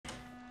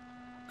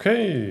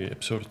Okay,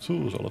 episode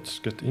 2, so let's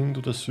get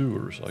into the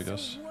sewers, I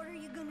guess. So what are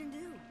you gonna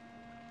do?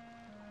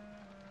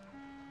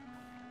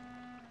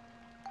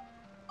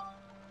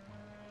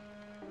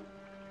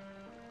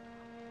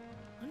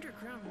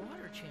 Underground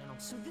water channel.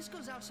 So this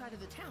goes outside of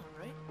the town,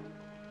 right?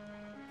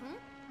 Hmm?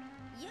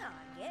 Yeah,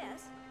 I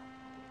guess.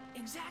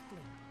 Exactly.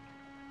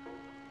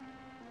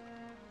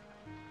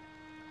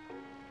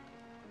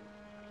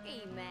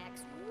 Hey,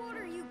 Max, what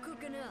are you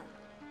cooking up?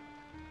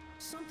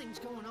 Something's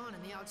going on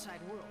in the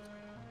outside world.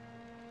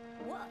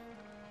 What?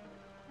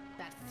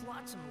 That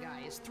Flotsam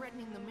guy is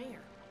threatening the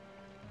mayor.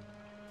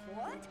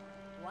 What?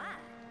 Why?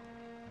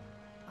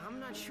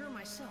 I'm not sure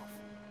myself.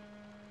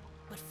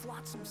 But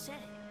Flotsam said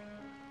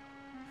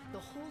it. The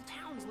whole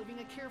town's living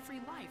a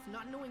carefree life,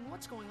 not knowing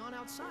what's going on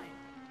outside.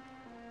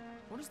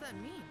 What does that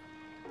mean?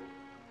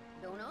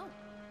 Don't know.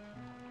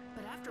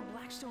 But after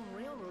Blackstone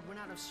Railroad went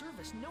out of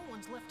service, no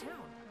one's left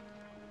town.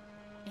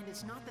 And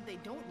it's not that they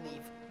don't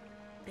leave,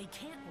 they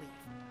can't leave.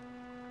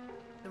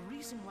 The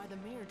reason why the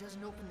mayor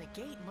doesn't open the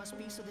gate must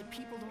be so that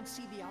people don't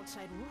see the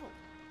outside world.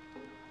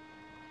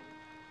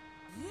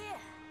 Yeah,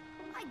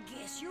 I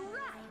guess you're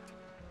right.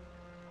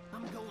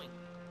 I'm going.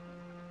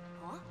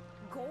 Huh?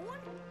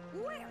 Going?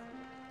 Where?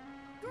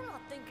 You're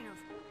not thinking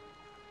of...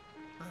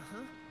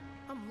 Uh-huh.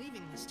 I'm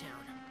leaving this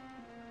town.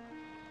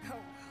 Oh,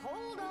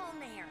 hold on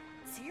there.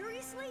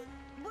 Seriously?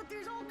 But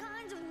there's all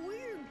kinds of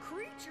weird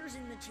creatures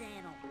in the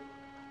channel.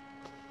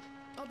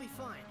 I'll be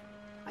fine.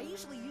 I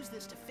usually use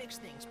this to fix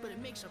things, but it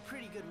makes a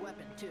pretty good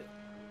weapon, too.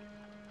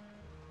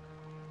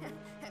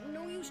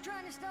 No use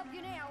trying to stop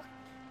you now.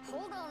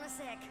 Hold on a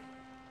sec.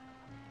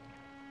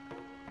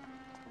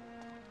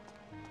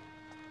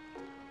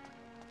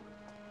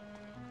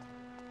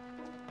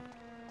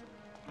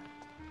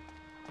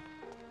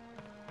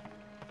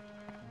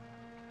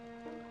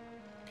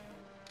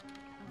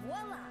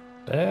 Voila!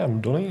 Damn,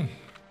 Donnie.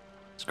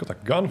 It's got a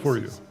gun for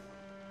you.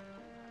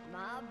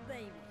 My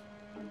baby.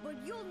 But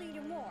you'll need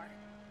it more.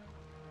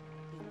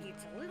 It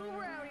gets a little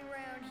rowdy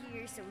around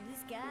here, so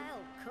this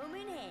guy'll come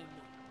in handy.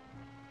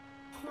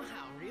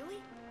 Wow,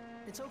 really?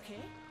 It's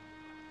okay?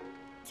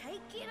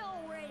 Take it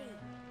already.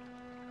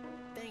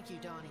 Thank you,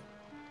 Donnie.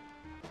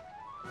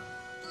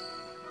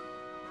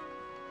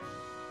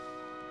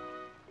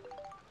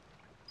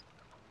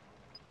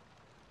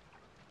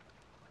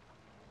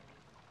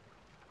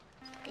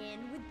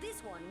 And with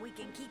this one, we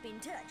can keep in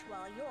touch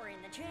while you're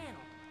in the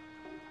channel.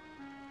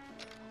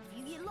 If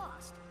you get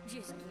lost,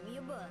 just give me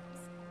a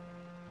buzz.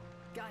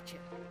 Gotcha.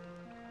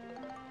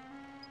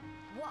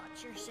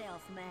 Watch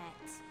yourself,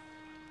 Max.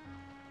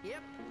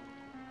 Yep.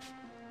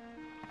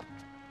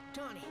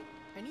 Donnie,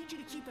 I need you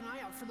to keep an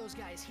eye out for those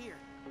guys here.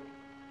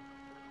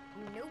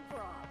 No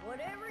problem.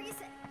 Whatever you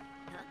say.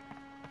 Huh?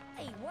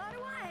 Hey, why do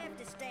I have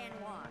to stand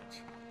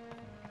watch?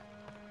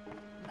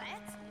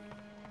 Max?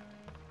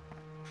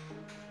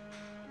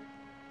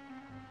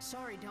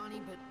 Sorry,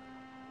 Donnie, but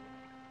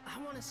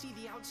I want to see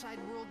the outside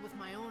world with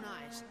my own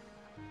eyes.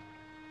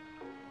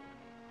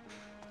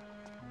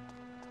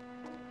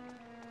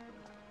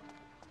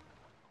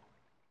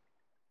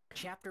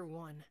 Chapter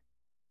 1.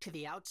 To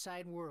the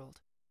Outside World.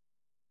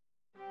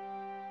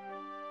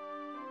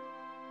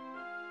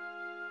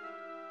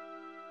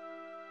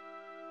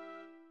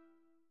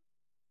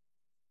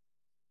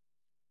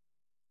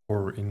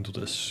 Or into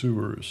the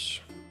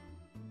sewers.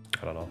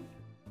 I don't know.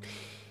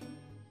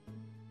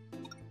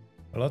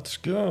 Let's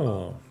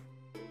go.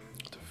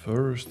 The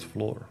first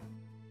floor.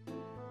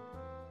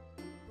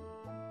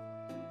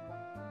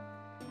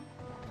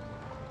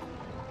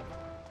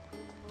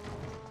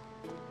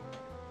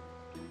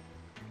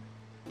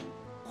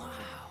 Wow.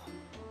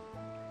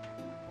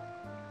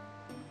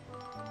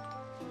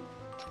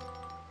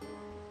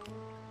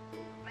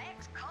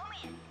 Max, come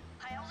in.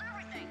 How's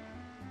everything?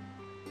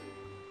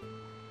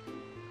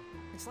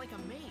 It's like a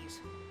maze.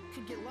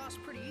 Could get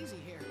lost pretty easy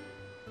here.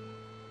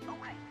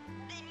 Okay,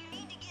 then you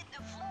need to get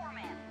the floor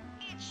map.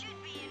 It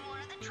should be in one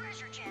of the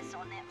treasure chests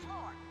on that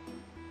floor.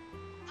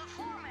 The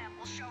floor map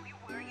will show you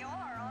where you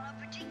are on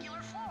a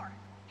particular floor.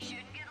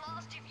 Shouldn't get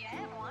lost if you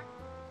have one.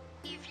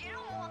 If you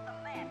don't want the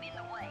map in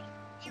the way,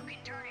 you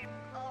can turn it...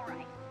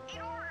 Alright,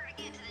 in order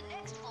to get to the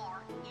next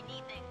floor, you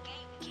need the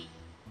gate key.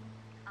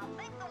 I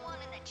think the one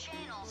in the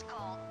channel is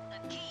called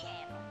the key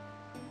handle.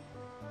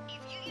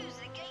 If you use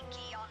the gate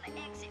key on the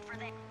exit for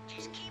that,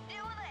 just keep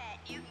doing that.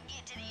 You can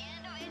get to the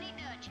end of any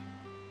dungeon.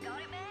 Got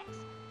it, Max?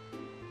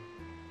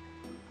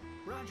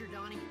 Roger,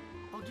 Donnie.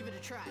 I'll give it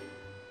a try.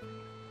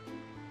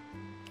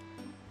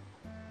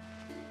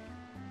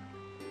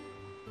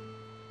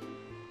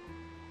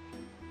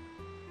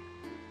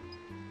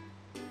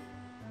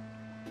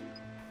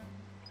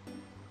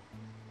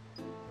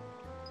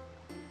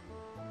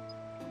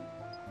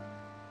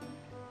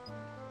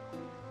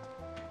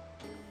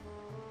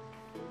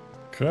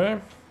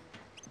 Okay.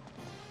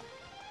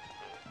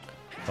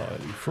 Hi,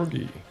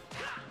 Froggy.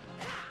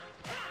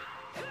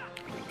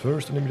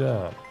 First enemy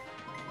down.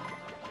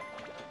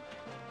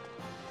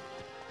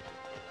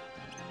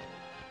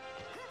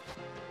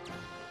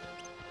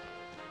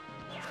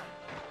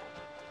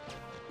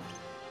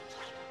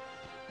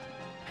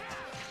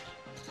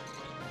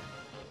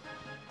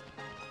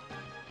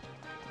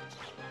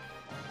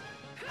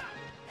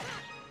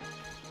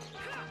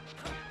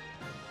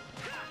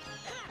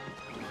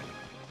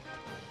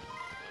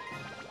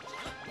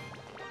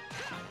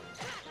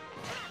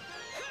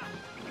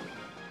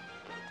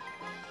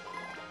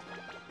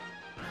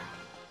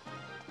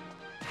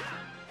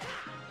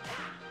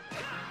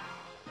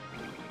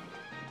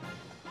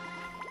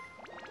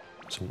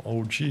 Some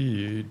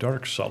OG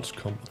Dark Souls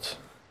combat.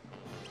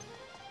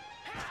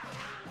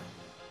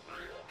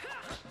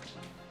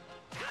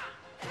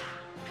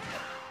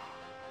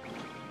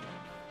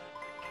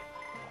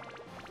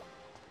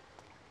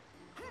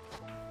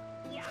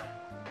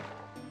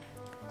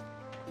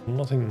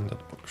 Nothing in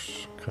that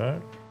box. Okay.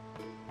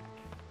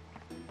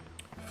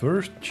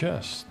 First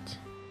chest.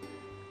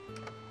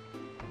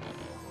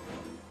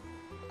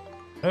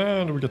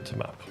 And we get the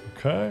map.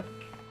 Okay.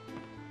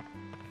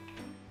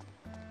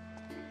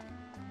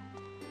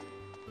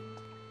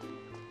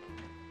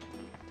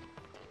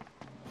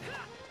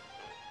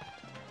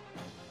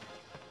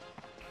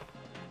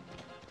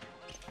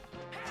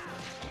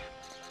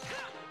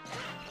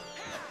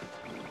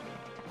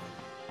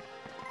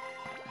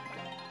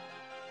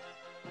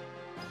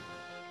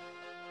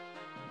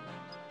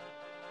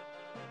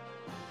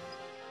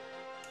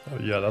 Oh,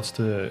 yeah, that's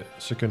the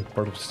second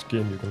part of this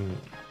game. You can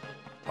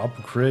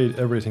upgrade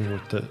everything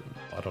with the,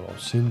 I don't know,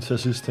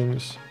 synthesis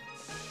things.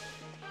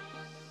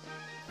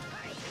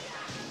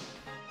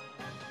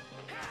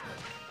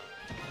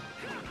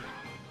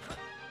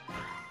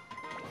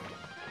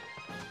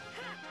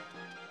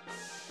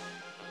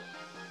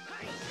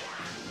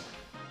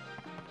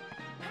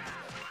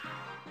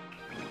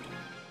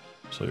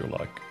 So you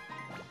like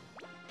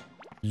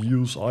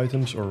use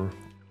items or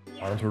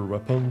counter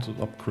weapon to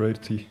upgrade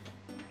the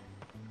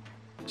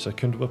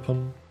second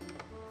weapon.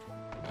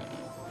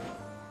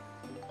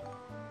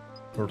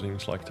 Or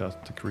things like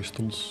that, the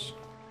crystals.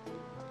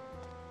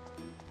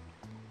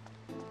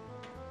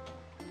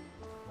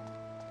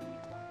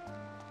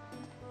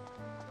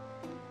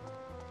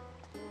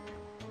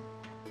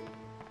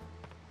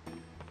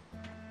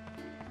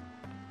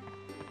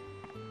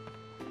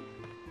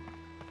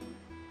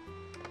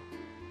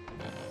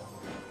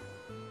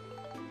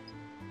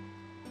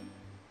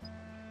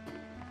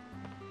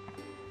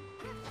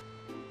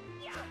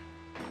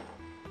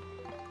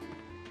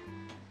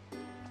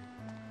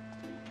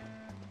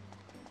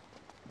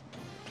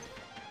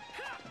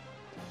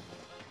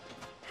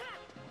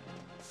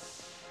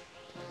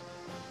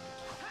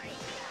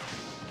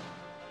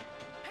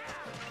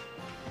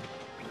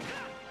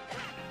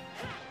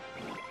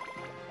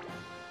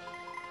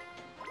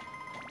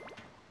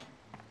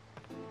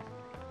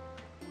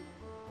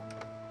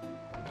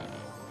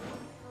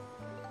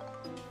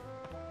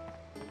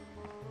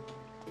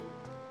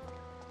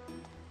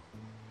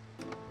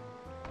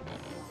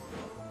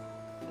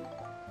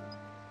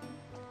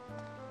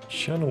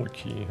 Channel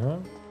key, huh?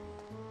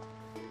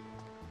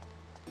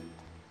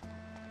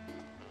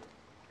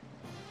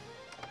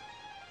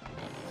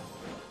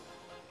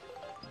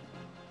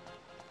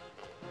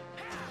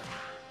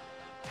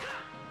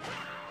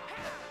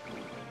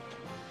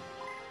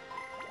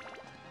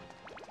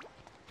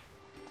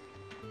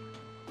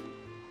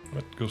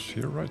 That goes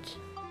here, right?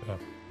 Yeah.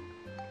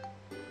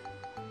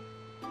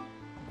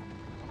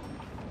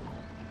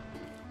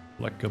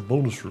 Like a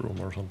bonus room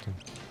or something.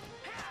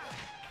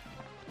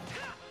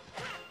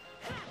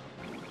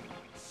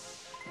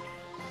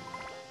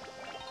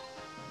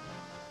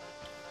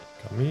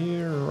 Come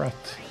here, rat.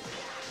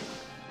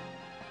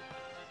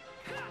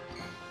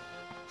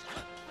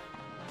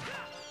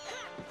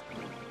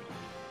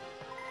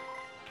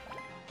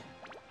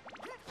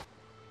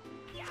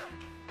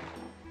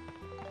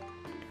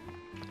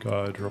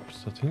 Guy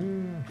drops the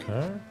thing,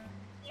 okay.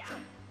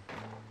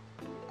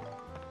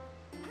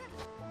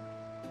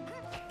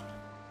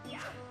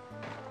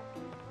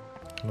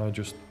 Can I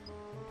just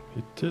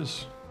hit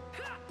this?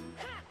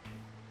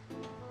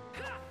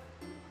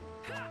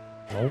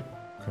 Nope,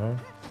 okay.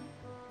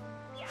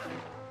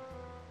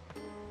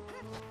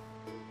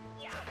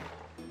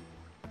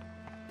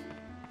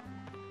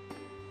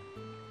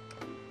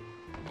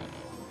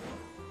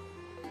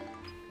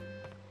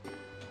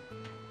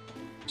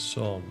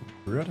 Some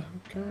bread,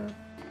 okay.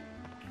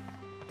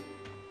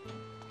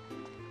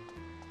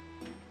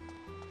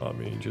 I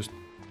mean, just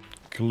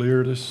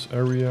clear this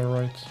area,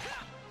 right?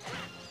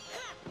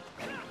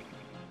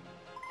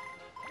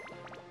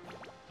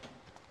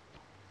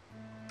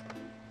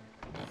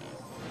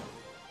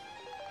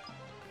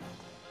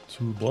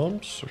 Two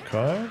bombs,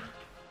 okay.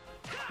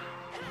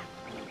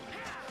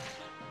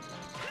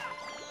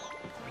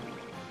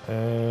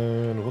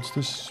 And what's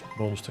this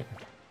bonus thing?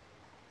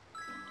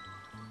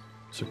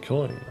 It's a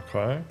killing,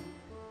 okay.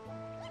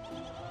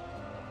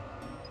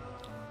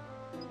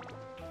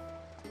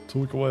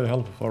 Took away half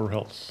of our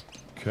health,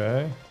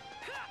 okay.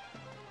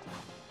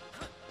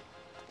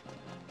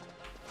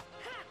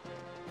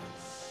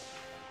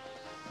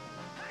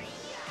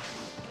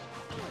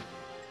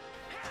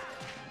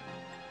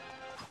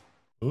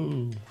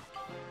 Ooh.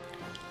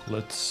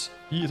 Let's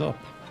eat up.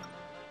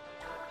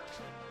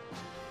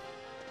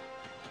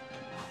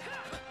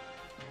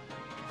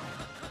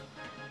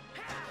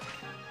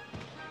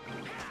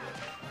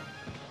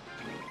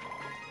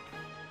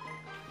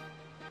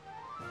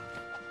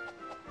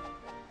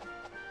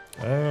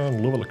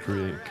 And level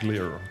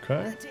clear,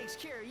 okay. That takes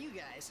care of you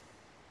guys.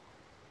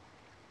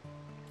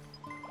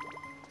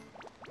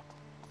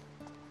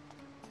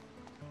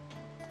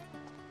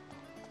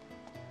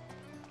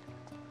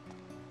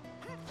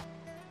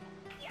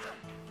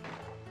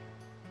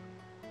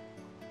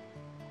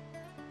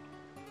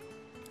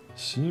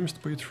 Seems to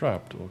be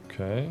trapped,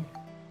 okay.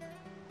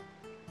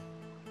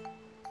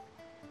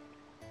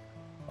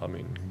 I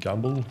mean,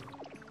 gamble.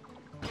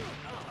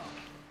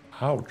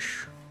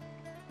 Ouch.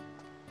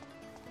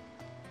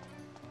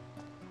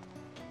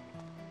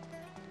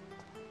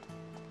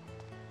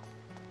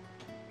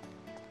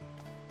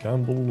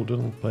 Gamble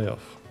didn't pay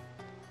off.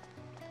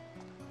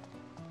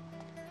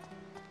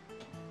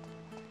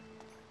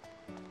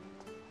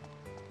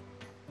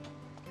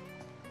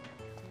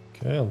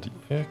 Okay, and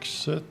the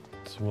exit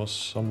was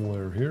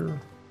somewhere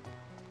here.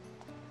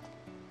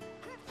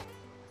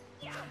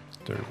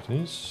 There it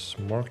is,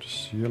 marked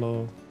as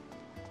yellow.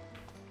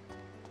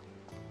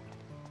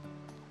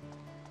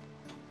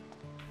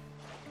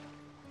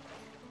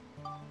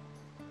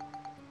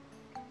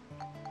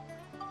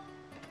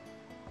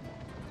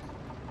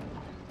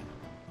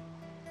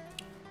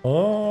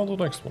 Oh, the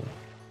next one.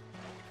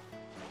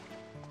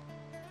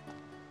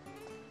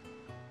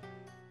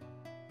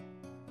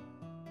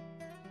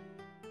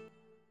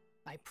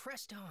 I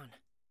pressed on,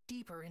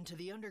 deeper into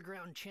the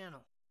underground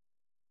channel.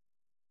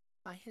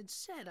 I had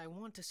said I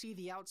want to see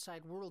the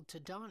outside world to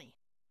Donnie,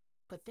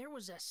 but there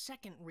was a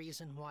second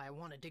reason why I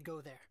wanted to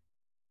go there.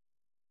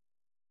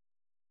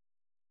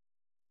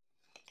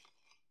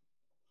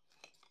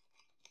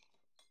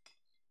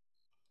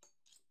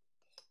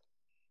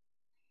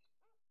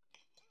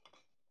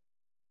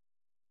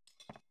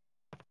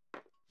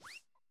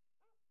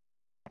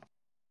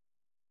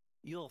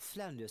 Your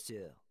flounder,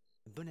 sir.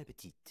 Bon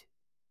appetit.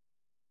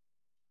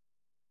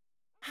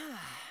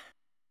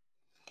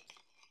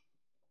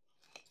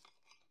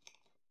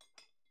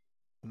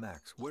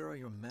 Max, where are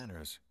your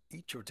manners?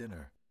 Eat your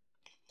dinner.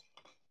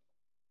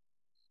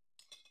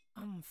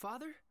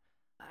 Father?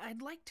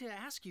 I'd like to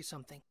ask you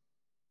something.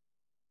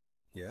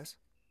 Yes?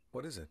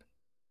 What is it?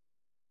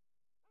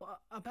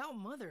 About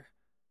Mother.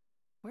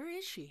 Where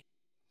is she?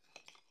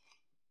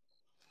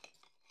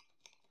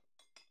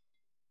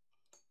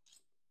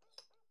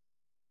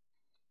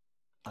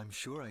 I'm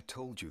sure I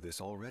told you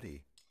this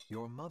already.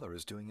 Your mother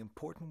is doing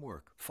important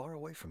work far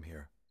away from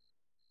here.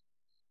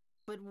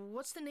 But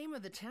what's the name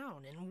of the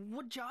town, and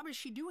what job is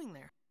she doing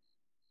there?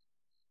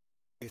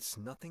 It's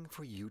nothing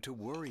for you to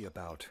worry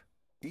about.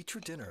 Eat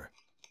your dinner.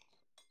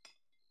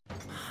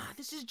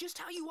 This is just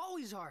how you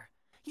always are.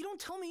 You don't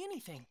tell me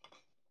anything.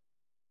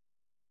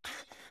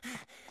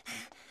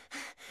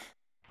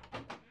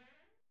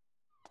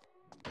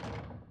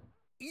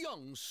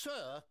 Young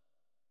sir?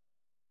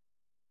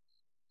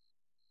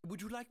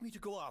 Would you like me to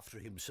go after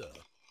him, sir?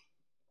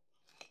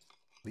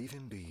 Leave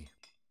him be.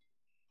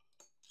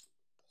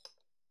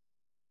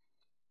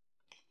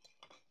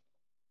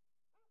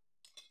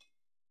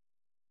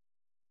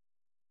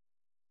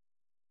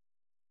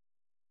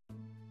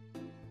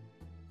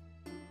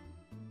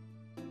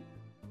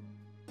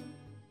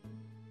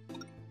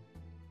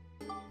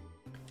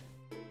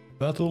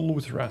 Battle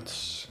with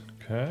rats.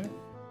 Okay.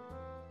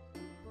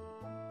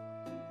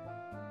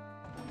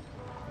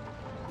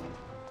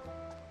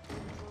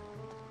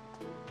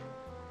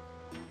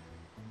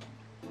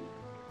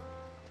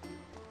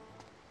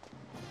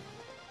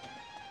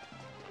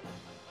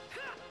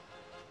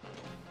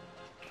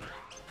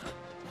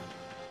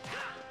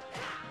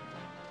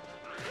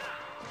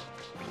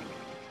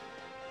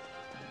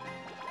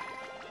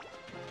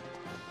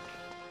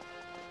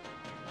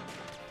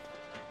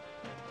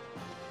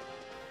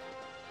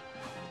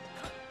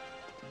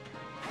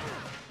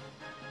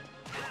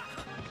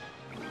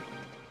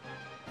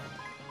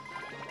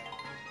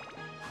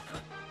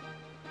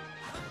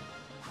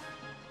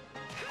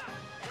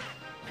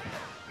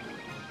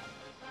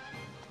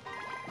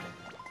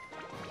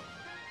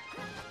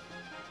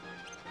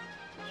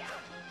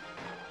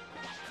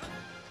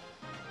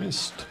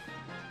 Missed.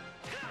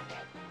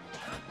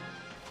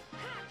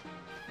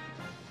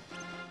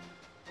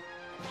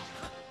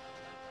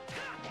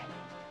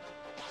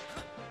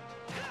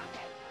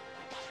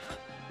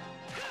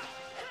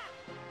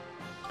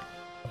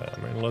 I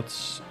mean,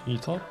 let's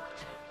eat up.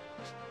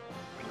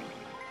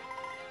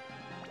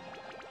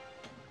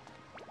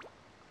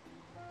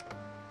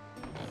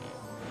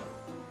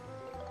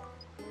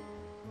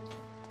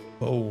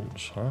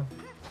 Bones, huh?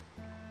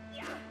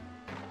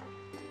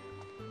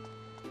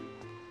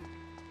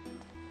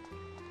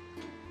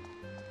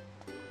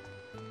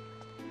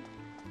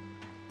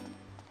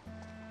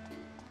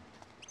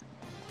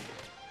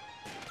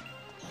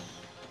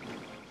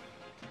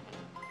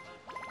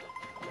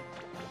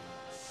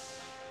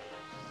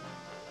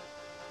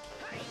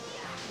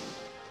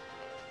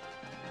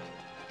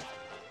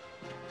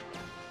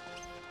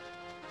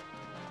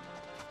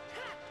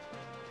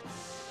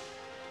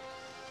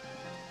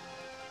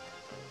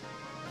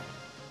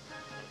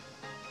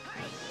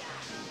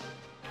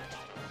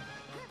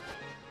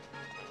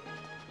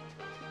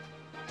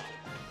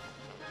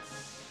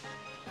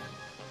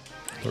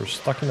 They're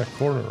stuck in a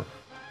corner.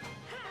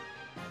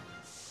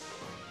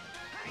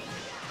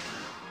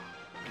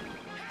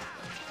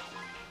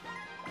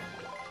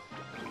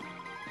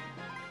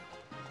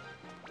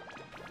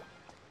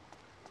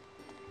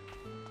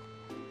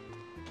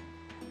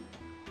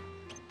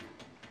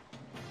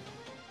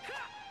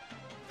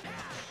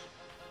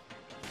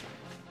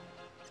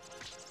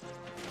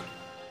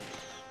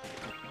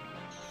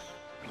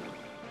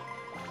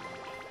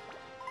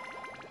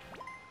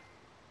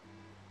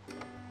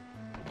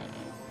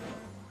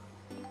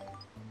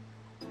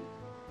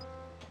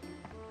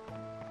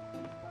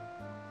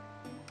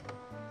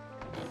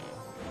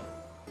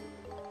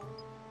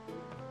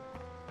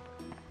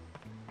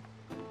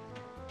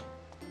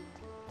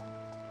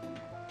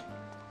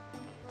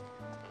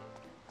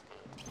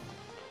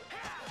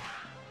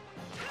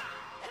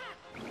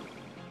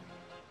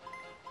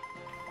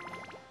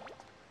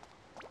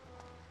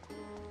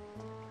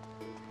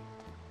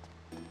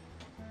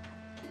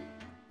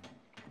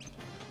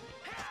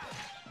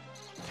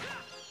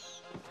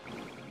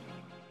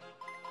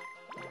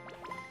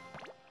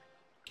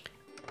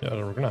 Yeah,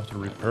 then we're gonna have to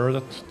repair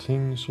that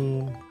thing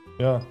soon.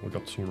 Yeah, we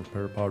got some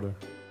repair powder.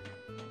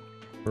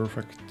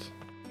 Perfect.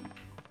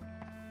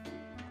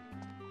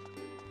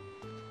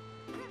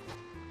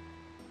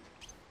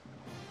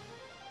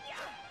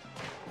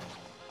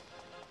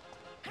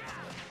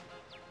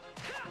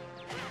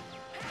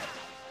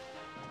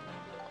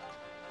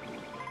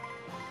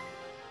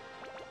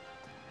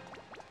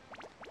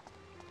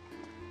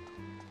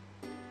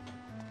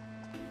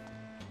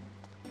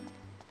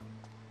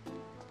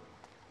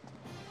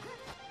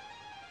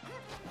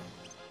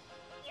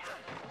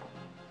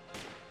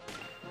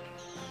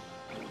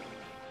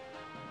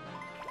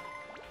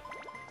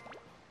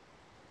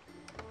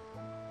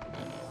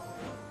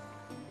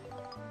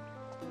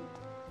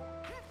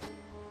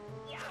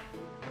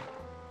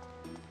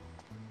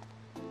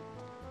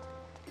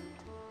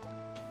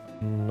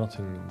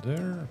 Nothing in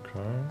there,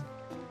 okay.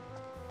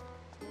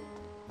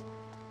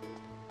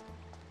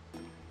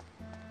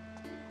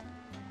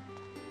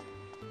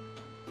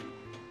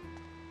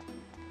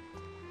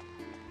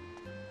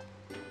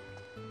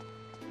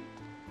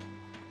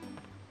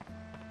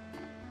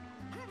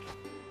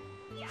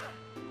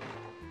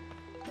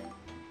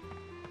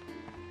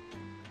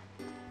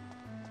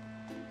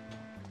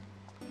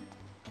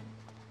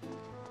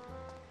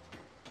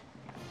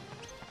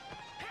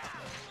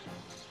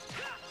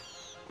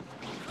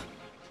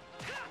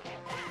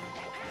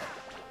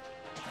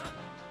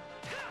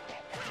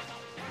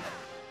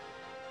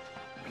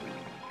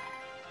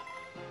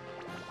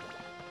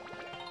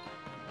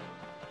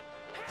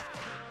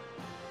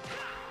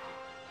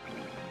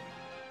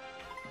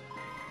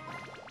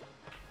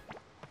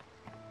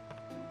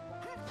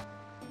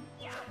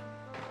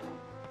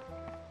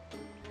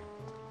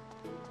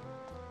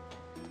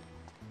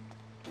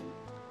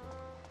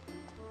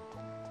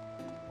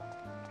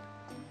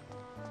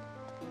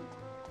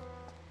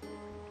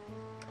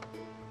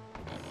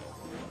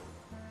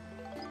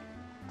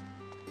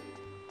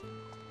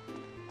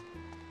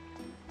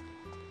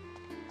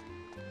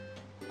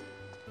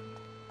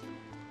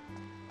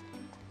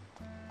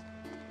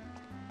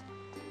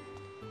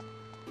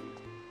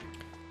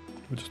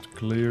 We just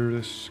clear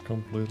this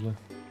completely.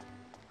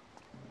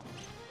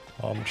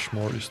 How much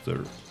more is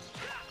there?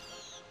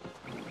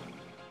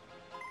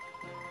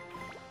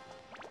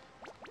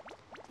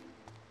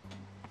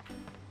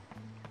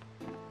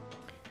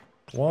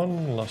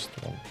 One last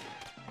one.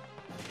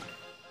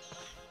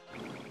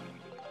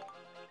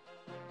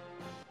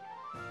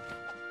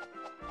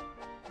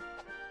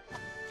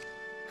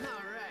 All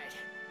right,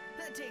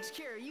 that takes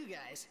care of you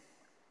guys.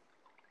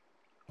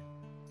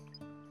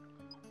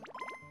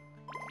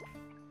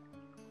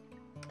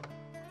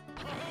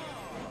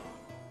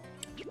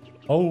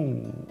 Oh,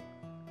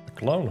 the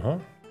clown, huh?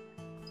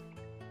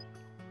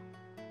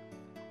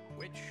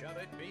 Which shall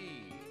it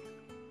be?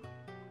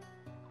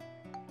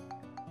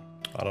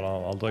 I don't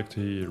know, I'll take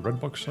the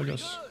red box, I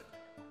guess. Good.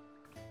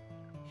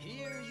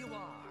 Here you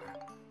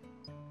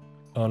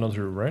are.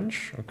 Another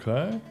wrench,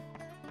 okay.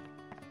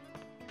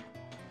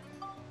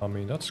 I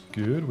mean, that's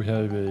good. We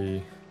have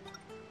a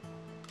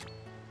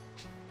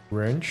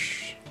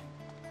wrench.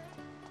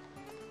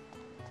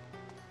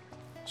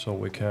 So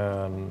we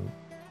can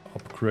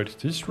upgrade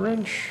this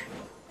wrench.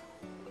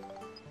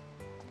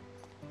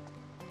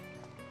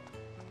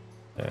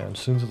 And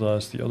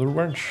synthesize the other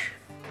wrench.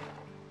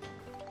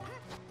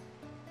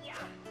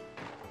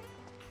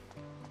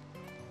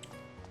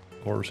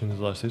 Or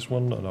synthesize this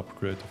one and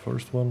upgrade the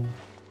first one.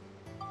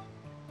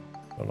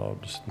 And I'll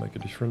just make a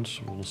difference.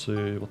 We'll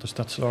see what the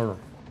stats are.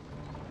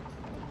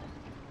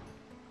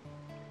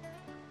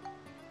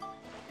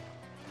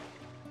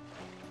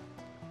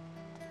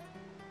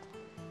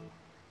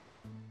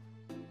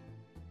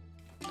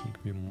 I think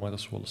we might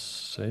as well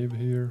save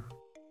here.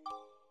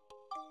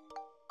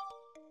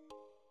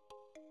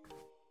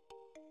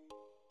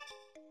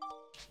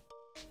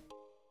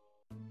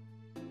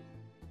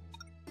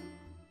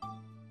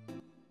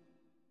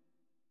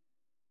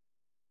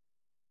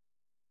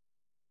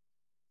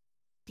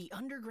 The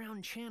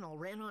underground channel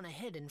ran on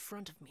ahead in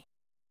front of me.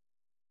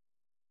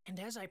 And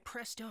as I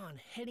pressed on,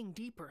 heading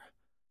deeper,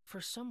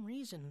 for some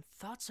reason,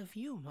 thoughts of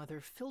you,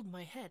 Mother, filled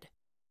my head.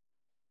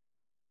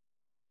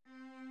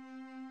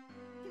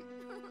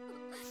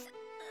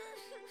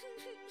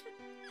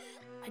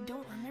 I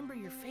don't remember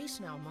your face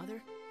now,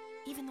 Mother,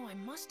 even though I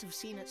must have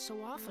seen it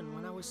so often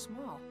when I was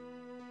small.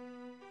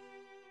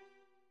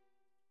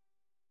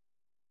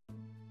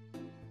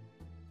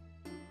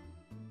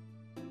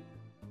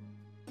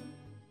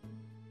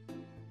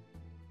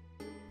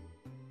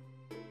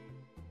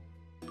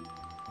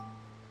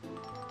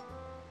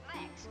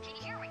 Max, can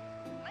you hear me?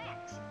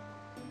 Max!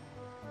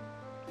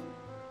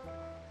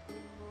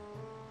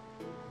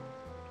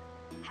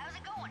 How's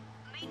it going?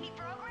 Made any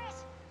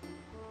progress?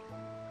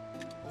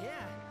 Yeah,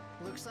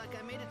 looks like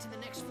I made it to the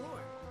next floor.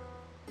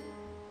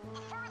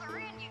 The further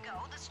in you go,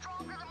 the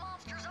stronger the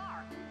monsters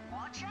are.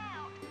 Watch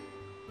out!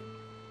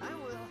 I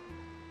will.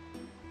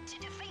 To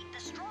defeat the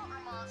stronger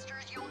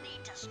monsters, you'll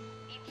need to...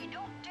 If you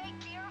don't take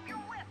care of your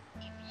whip,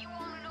 if you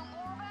want to know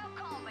more about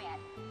combat,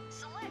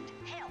 select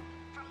help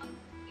from the...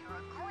 You're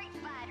a great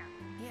fighter.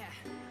 Yeah,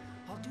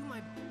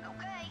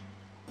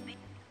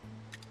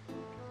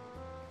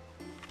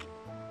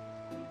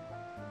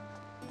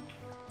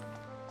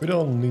 We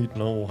don't need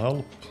no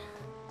help.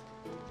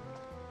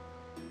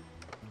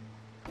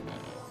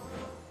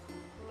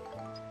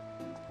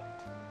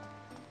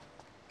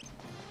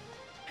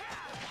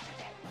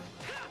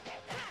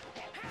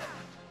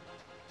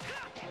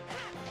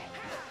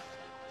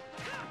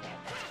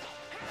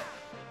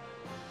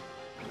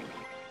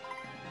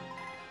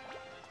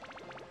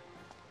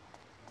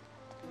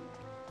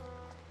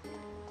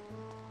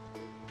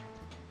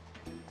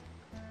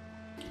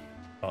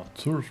 Ah,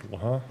 turtle,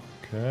 huh?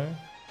 Okay.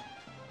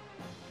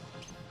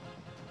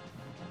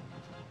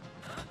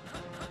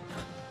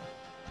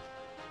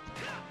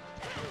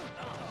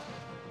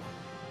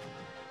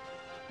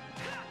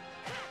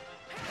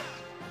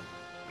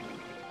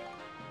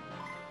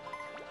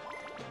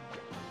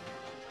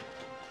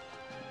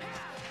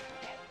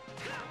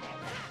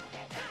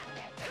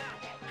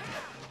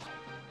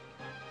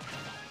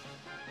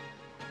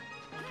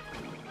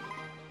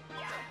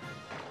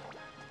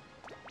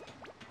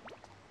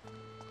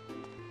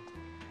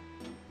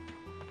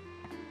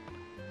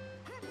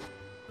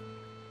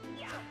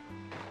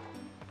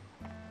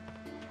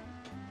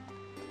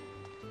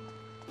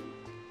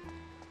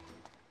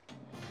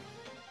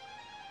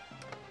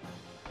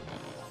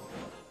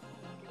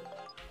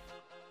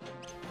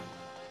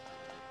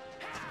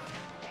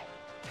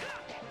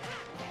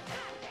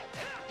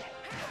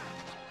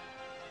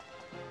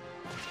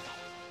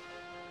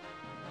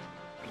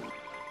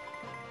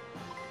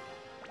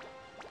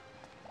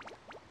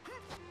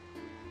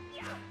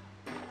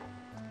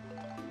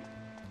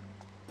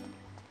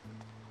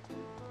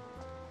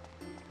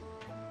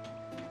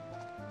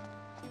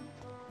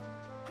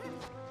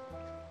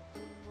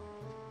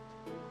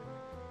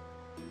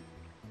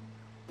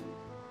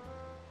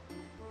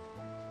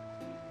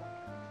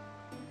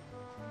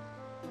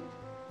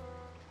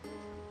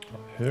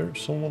 Here,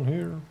 someone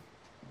here.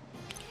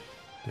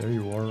 There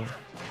you are.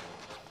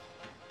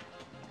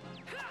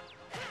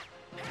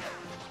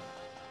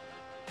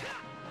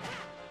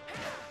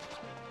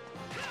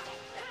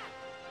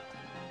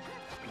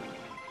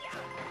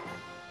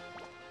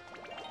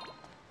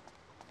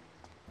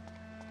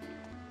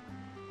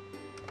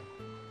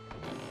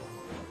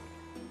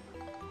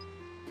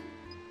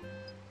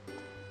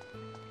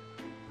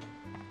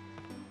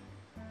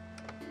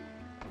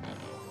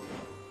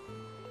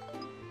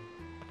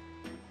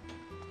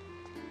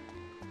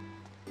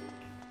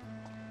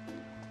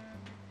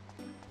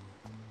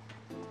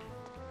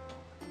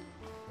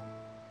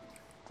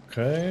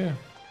 Okay,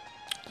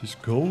 this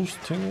ghost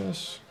thing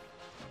is.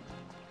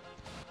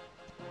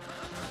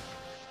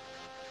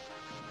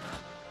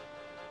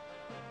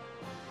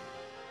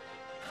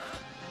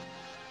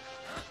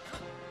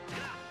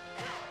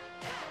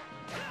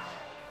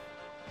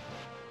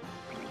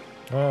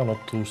 Ah,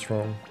 not too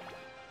strong.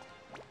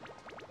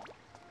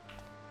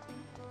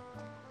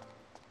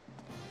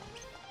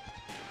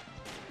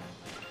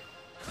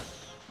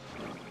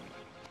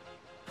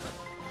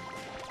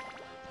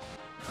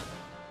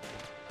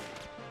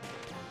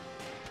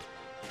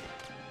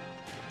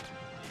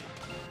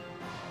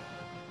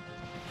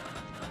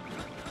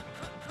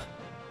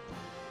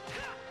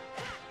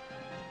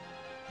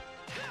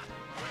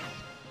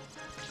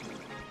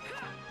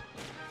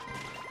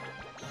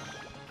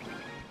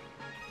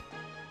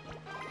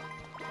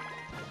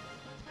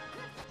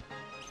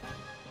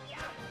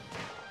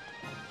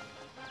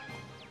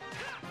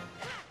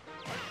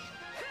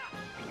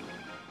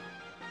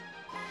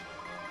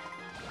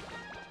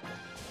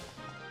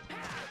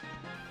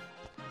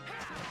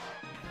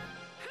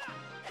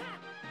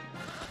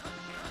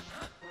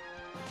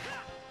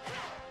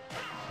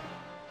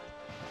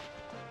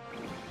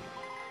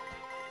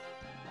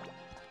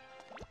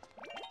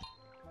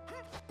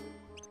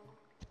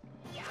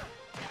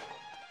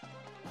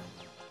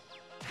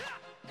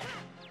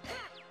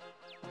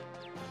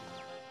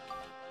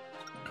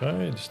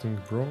 Okay, this thing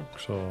broke,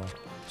 so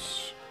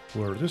let's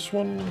wear this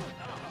one.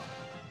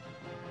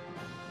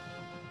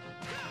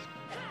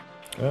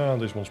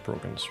 And this one's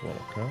broken as well,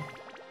 okay.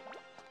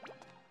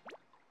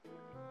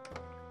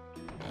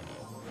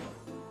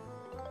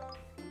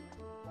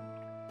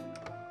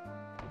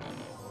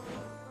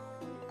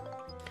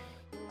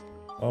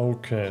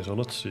 Okay, so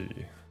let's see.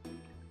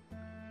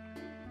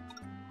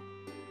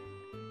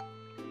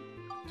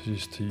 This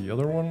is the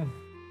other one.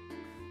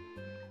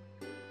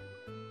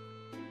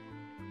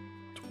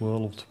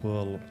 12,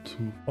 12,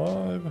 2,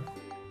 5.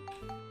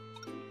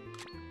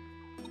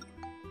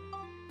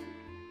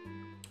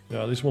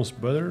 Yeah, this one's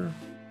better.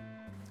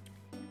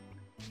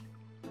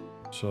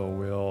 So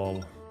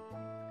we'll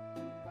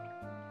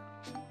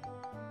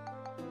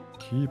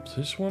keep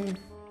this one.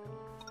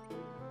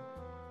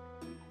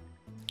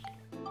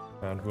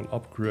 And we'll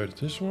upgrade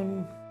this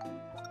one.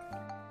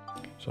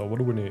 So what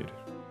do we need?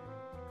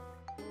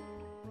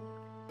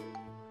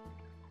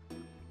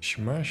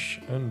 Smash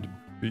and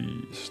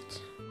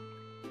Beast.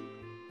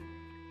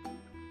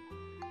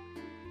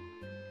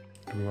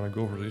 Do we want to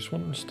go for this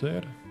one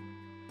instead?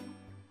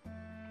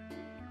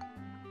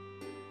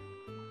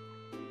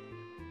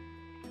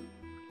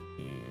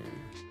 Yeah.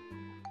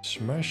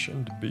 Smash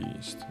and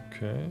Beast,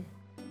 okay.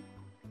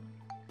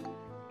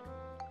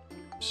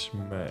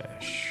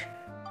 Smash.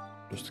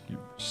 Just give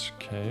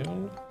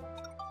scale.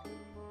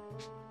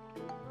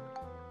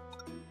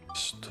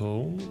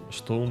 Stone.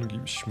 Stone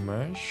gives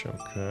smash,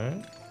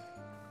 okay.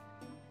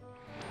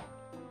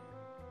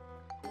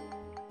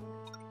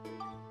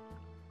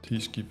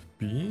 These give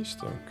beast,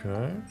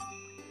 okay.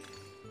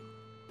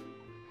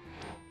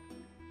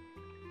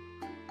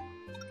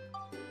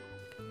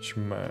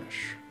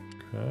 Smash,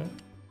 okay.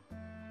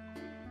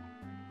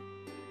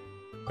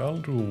 I'll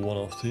do one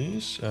of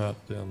these, add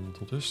them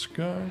to this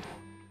guy.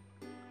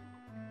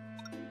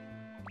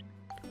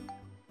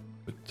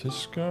 With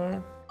this guy.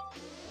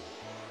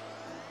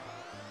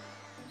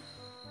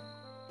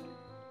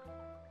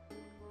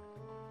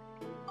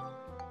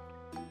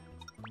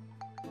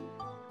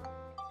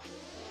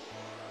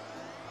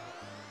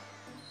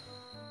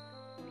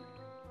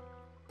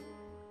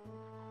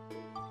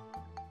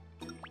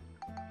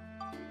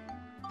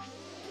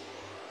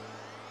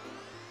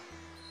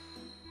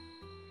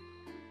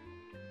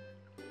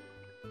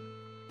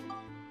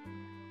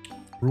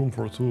 Room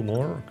for 2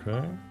 more,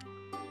 okay.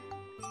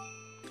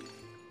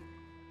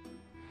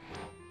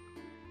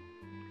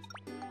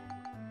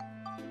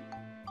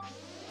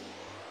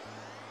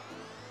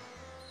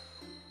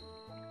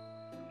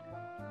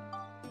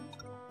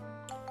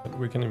 And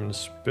we can even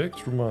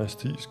spectrumize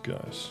these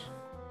guys.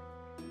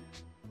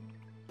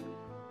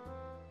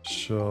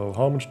 So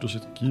how much does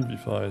it give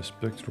if I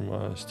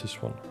spectrumize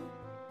this one?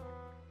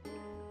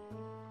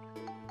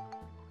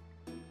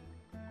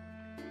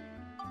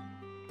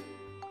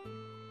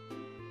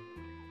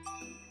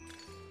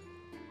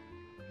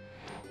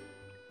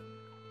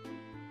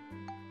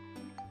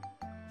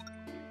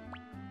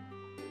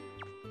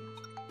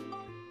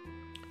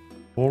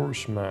 Or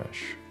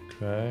smash,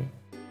 okay.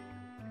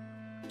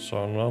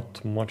 So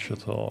not much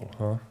at all,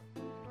 huh?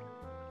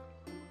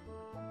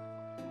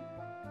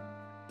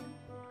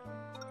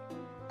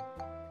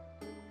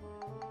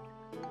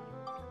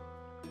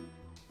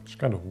 It's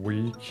kind of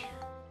weak.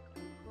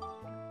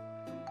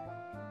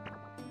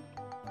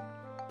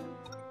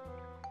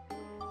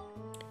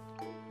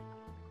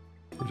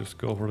 We just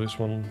go for this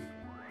one.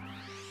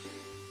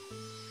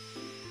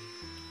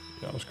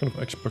 Yeah, I was kind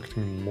of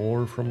expecting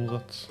more from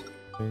that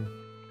thing.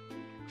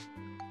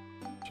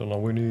 So now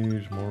we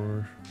need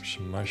more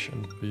smash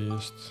and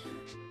beast.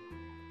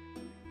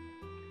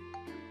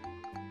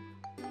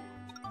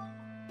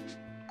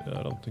 Yeah,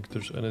 I don't think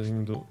there's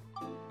anything to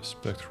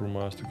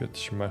spectrumize to get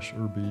smash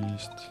or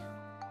beast.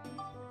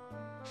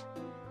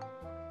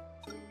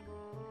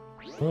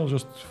 We'll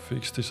just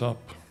fix this up.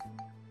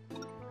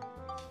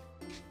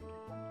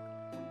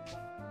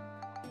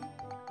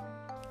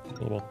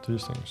 What about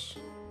these things?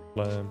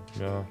 Flame,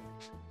 yeah.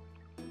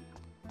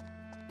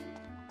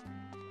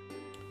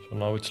 So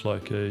now it's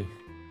like a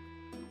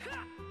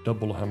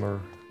double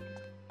hammer.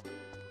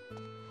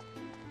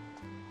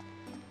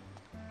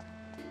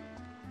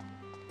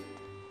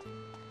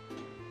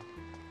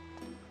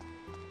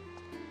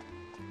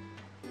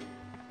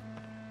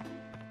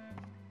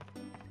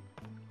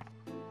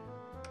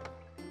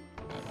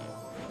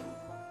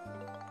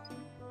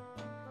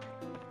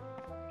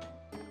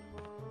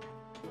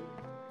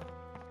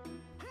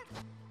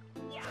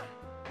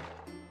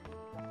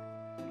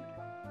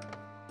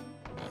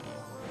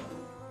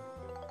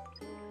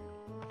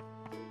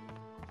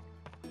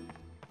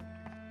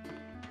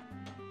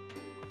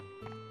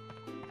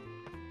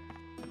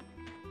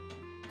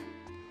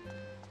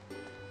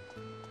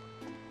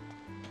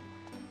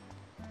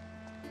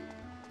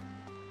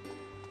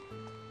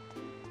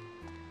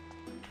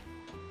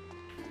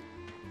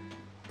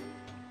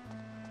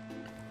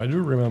 I do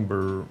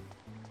remember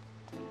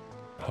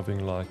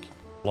having like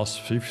plus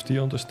 50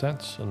 on the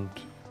stats, and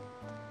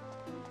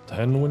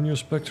then when you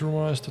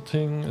spectrumize the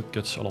thing, it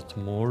gets a lot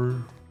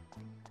more.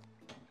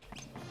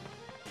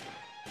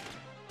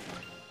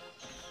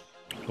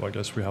 So I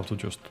guess we have to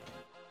just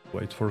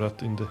wait for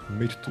that in the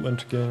mid to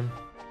end game.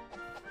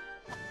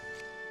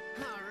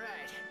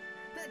 Alright,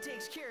 that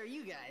takes care of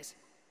you guys.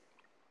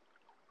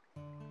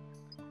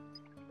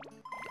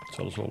 It's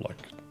also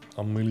like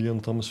a million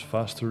times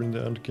faster in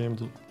the end game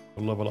to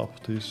level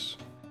up these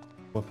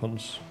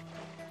weapons.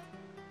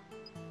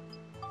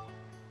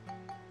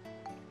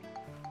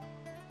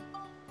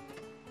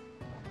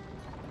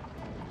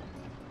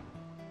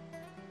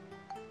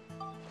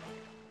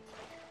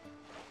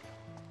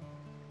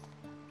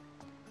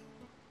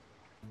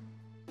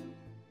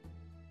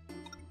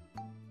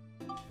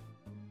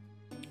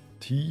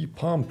 Tea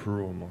pump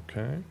room,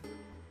 okay.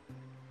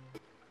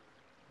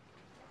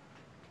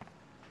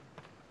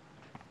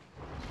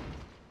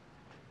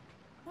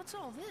 What's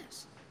all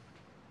this?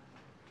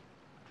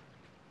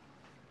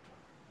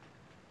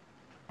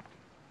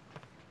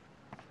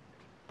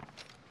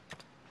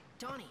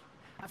 Donnie,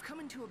 I've come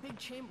into a big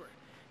chamber.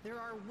 There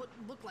are what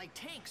look like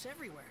tanks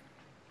everywhere.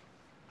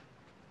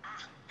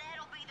 Ah,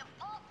 that'll be the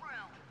pump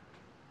room.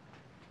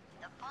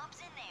 The pumps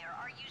in there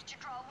are used to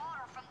draw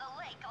water from the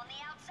lake on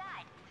the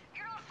outside.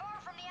 You're not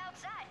far from the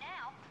outside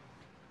now.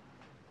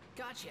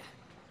 Gotcha.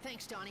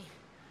 Thanks, Donnie.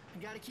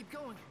 I gotta keep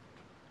going.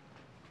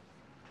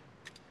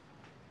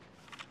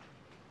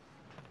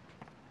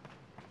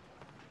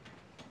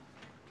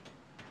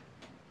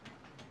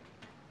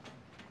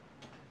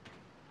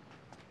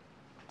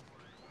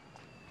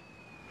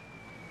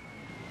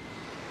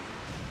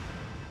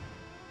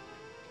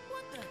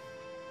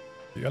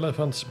 The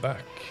elephant's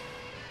back.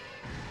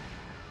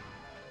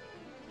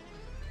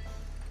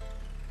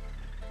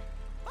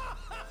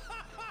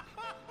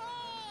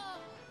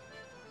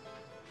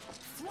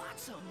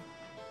 Flotsam!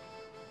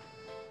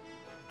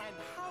 And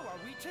how are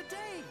we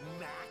today,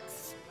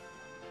 Max?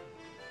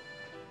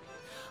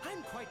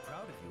 I'm quite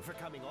proud of you for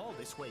coming all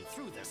this way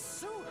through the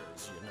sewers,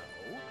 you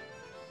know.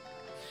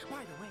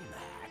 By the way,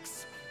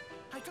 Max,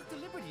 I took the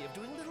liberty of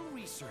doing a little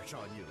research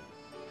on you.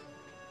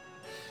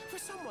 For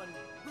someone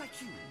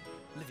like you,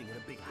 living in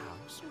a big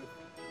house with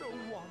no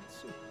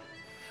wants,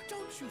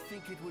 don't you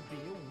think it would be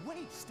a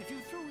waste if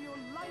you threw your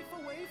life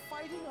away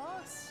fighting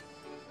us?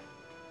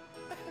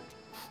 And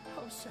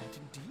how sad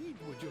indeed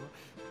would your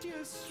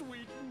dear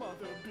sweet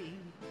mother be?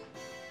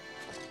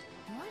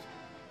 What?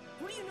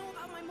 What do you know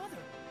about my mother?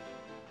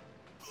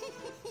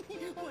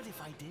 What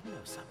if I did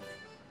know something?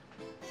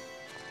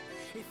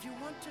 If you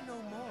want to know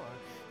more,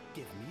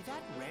 give me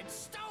that red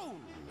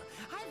stone.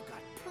 I've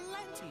got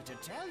plenty to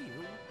tell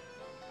you.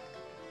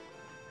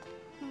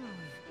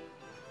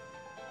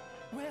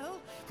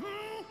 Well,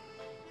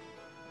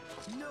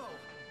 No,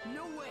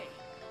 no way.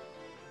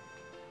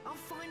 I'll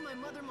find my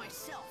mother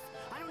myself.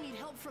 I don't need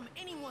help from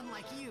anyone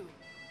like you.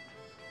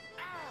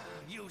 Ah,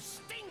 you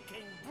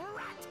stinking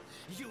brat!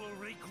 You'll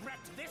regret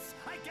this,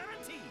 I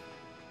guarantee!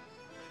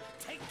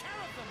 Take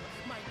care of them,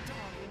 my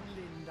darling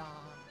Linda.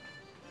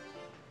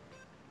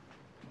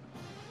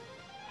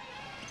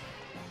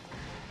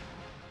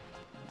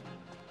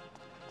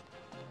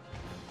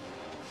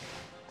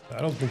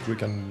 I don't think we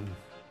can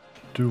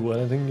do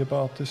anything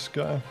about this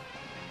guy.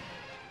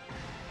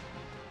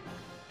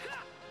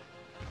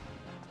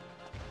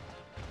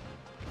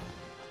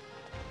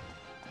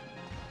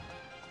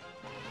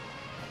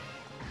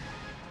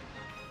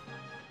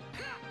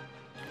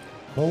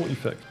 No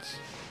effects.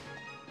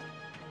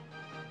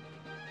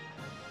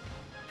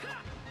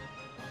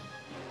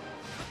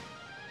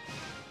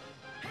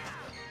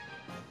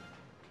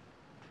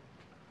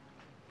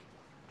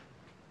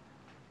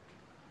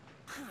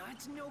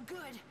 It's no good.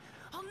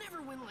 I'll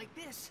never win like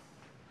this.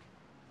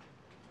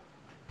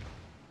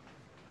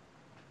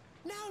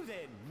 Now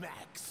then,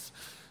 Max,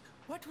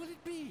 what will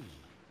it be?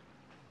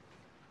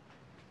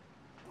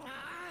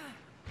 Ah!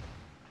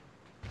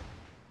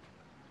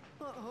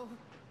 Uh-oh.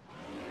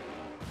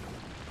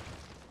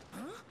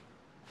 Huh?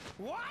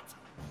 What?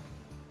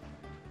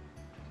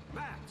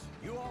 Max,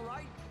 you all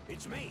right?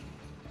 It's me.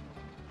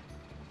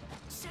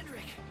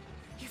 Cedric,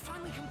 you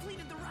finally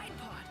completed the ride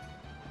pod.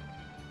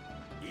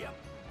 Yep,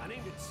 I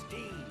named it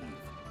Steve.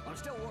 I'm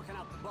still working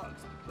out the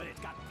bugs, but it's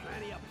got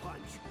plenty of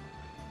punch.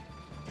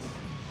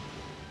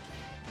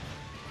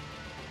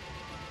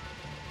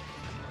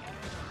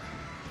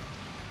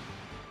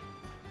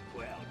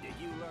 Well, did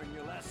you learn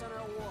your lesson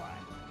or what?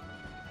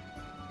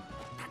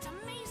 That's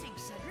amazing,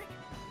 Cedric.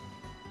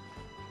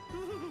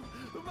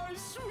 My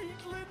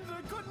sweet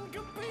Linda couldn't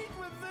compete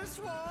with this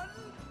one.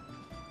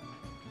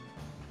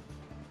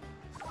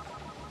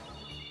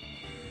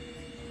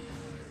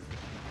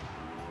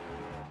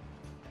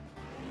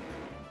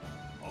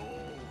 Oh,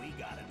 we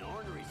got an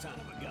ornery son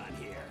of a gun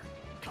here.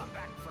 Come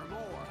back for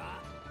more, huh?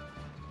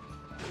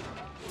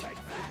 Take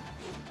that.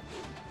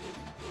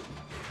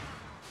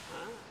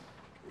 Huh?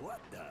 What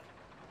the?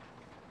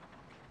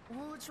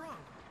 What's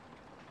wrong?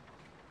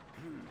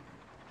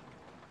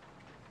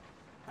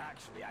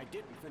 Actually, I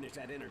didn't finish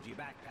that energy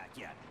backpack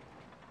yet.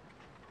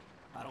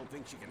 I don't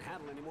think she can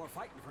handle any more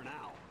fighting for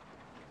now.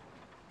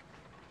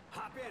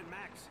 Hop in,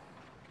 Max.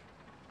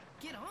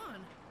 Get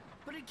on,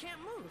 but it can't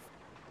move.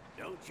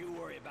 Don't you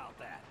worry about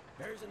that.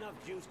 There's enough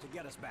juice to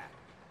get us back.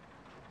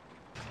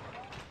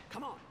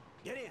 Come on,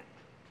 get in.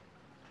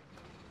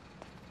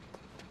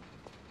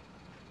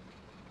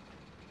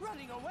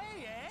 Running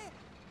away, eh?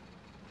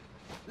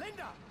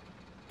 Linda,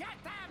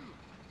 get them!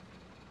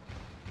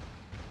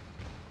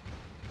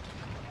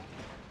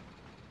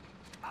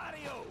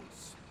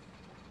 Adios!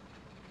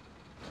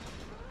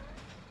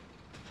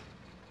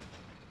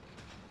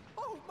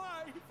 Oh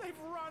my, they've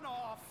run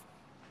off!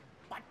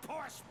 But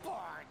poor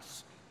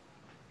sports!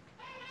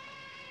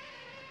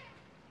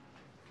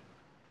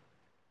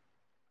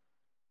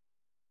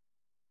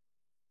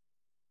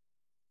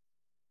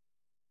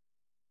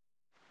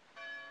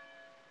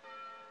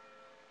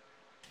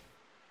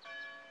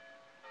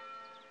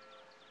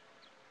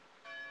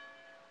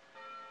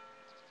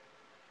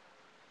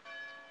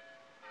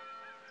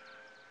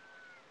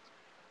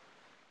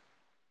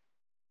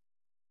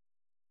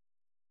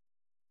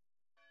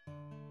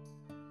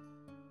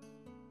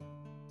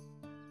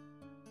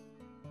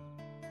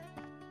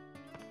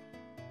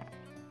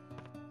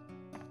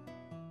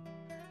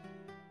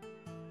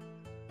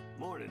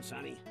 Morning,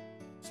 Sonny.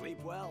 Sleep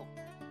well?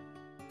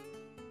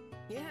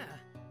 Yeah.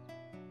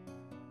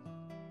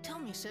 Tell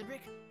me,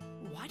 Cedric,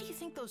 why do you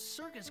think those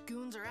circus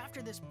goons are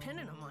after this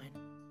pendant of mine?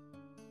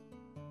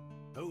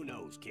 Who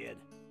knows, kid?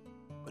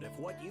 But if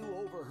what you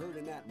overheard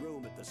in that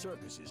room at the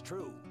circus is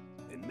true,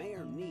 then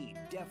Mayor Need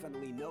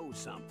definitely knows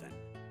something.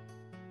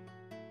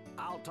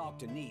 I'll talk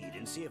to Need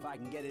and see if I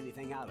can get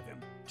anything out of him.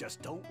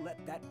 Just don't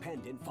let that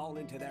pendant fall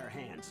into their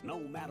hands, no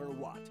matter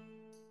what.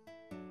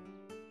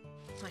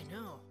 I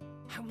know.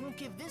 I won't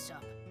give this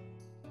up.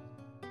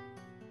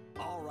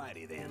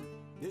 Alrighty then.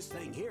 This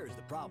thing here is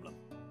the problem.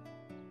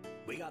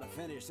 We gotta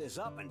finish this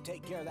up and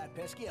take care of that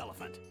pesky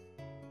elephant.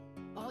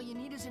 All you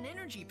need is an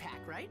energy pack,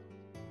 right?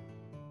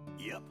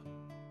 Yep.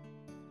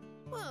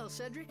 Well,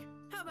 Cedric,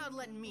 how about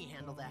letting me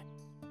handle that?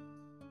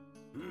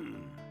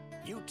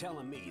 You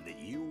telling me that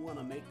you want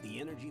to make the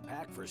energy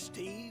pack for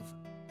Steve?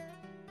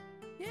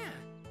 Yeah,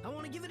 I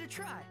want to give it a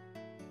try.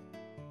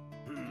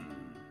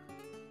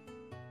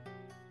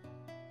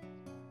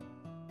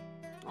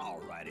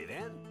 Alrighty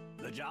then.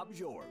 The job's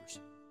yours.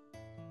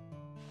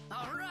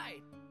 All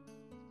right.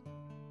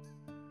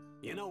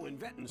 You know,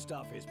 inventing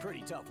stuff is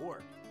pretty tough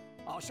work.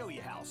 I'll show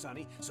you how,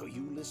 Sonny, so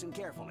you listen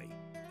carefully.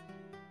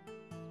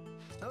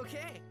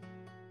 Okay.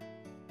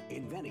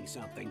 Inventing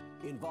something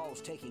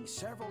involves taking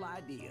several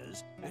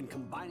ideas and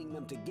combining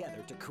them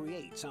together to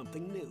create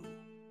something new.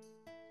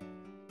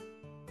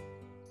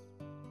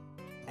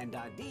 And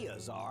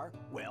ideas are,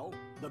 well,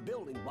 the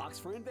building blocks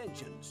for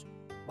inventions.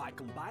 By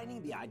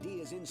combining the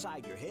ideas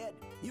inside your head,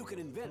 you can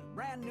invent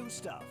brand new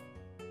stuff.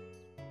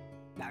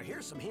 Now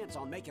here's some hints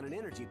on making an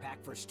energy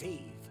pack for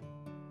Steve.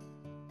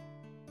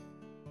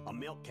 A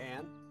milk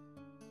can,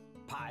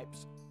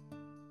 pipes,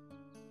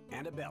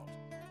 and a belt.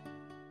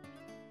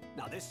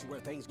 Now this is where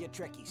things get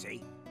tricky,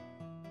 see?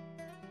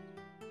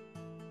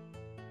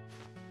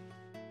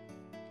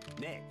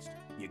 Next,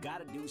 you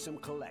gotta do some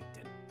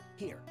collecting.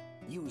 Here,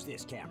 use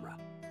this camera.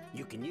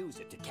 You can use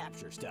it to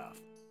capture stuff.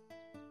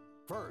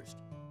 First,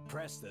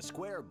 press the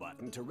square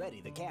button to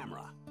ready the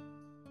camera.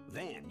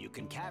 Then you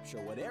can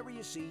capture whatever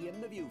you see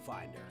in the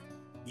viewfinder.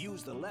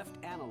 Use the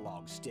left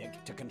analog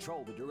stick to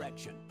control the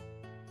direction.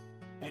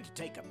 And to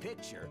take a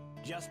picture,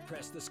 just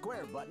press the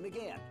square button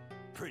again.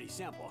 Pretty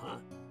simple, huh?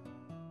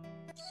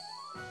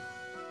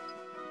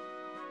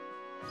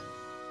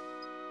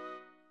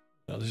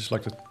 Yeah, this is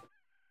like the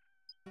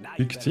Now you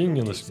big better thing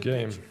go in take this some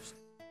game. pictures.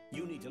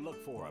 You need to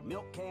look for a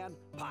milk can,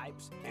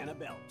 pipes, and a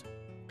belt.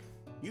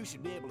 You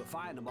should be able to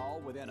find them all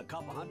within a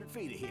couple 100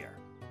 feet of here.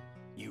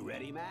 You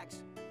ready,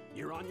 Max?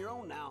 You're on your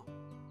own now.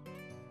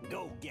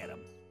 Go get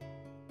them.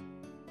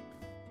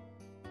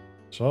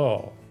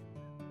 So,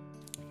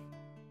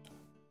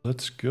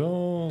 let's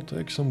go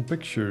take some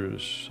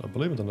pictures. I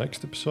believe in the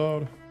next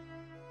episode.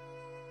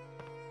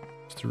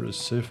 Is there a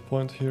save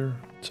point here?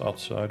 It's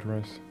outside,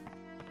 right?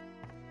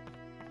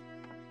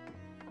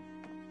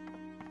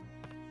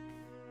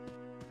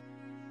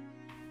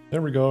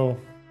 There we go.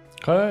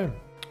 Okay,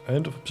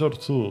 end of episode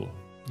 2.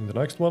 In the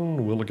next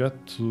one, we'll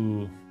get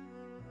to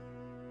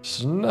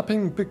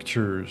snapping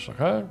pictures,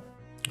 okay?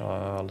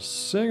 I'll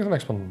see you in the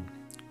next one.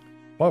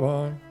 Bye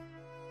bye.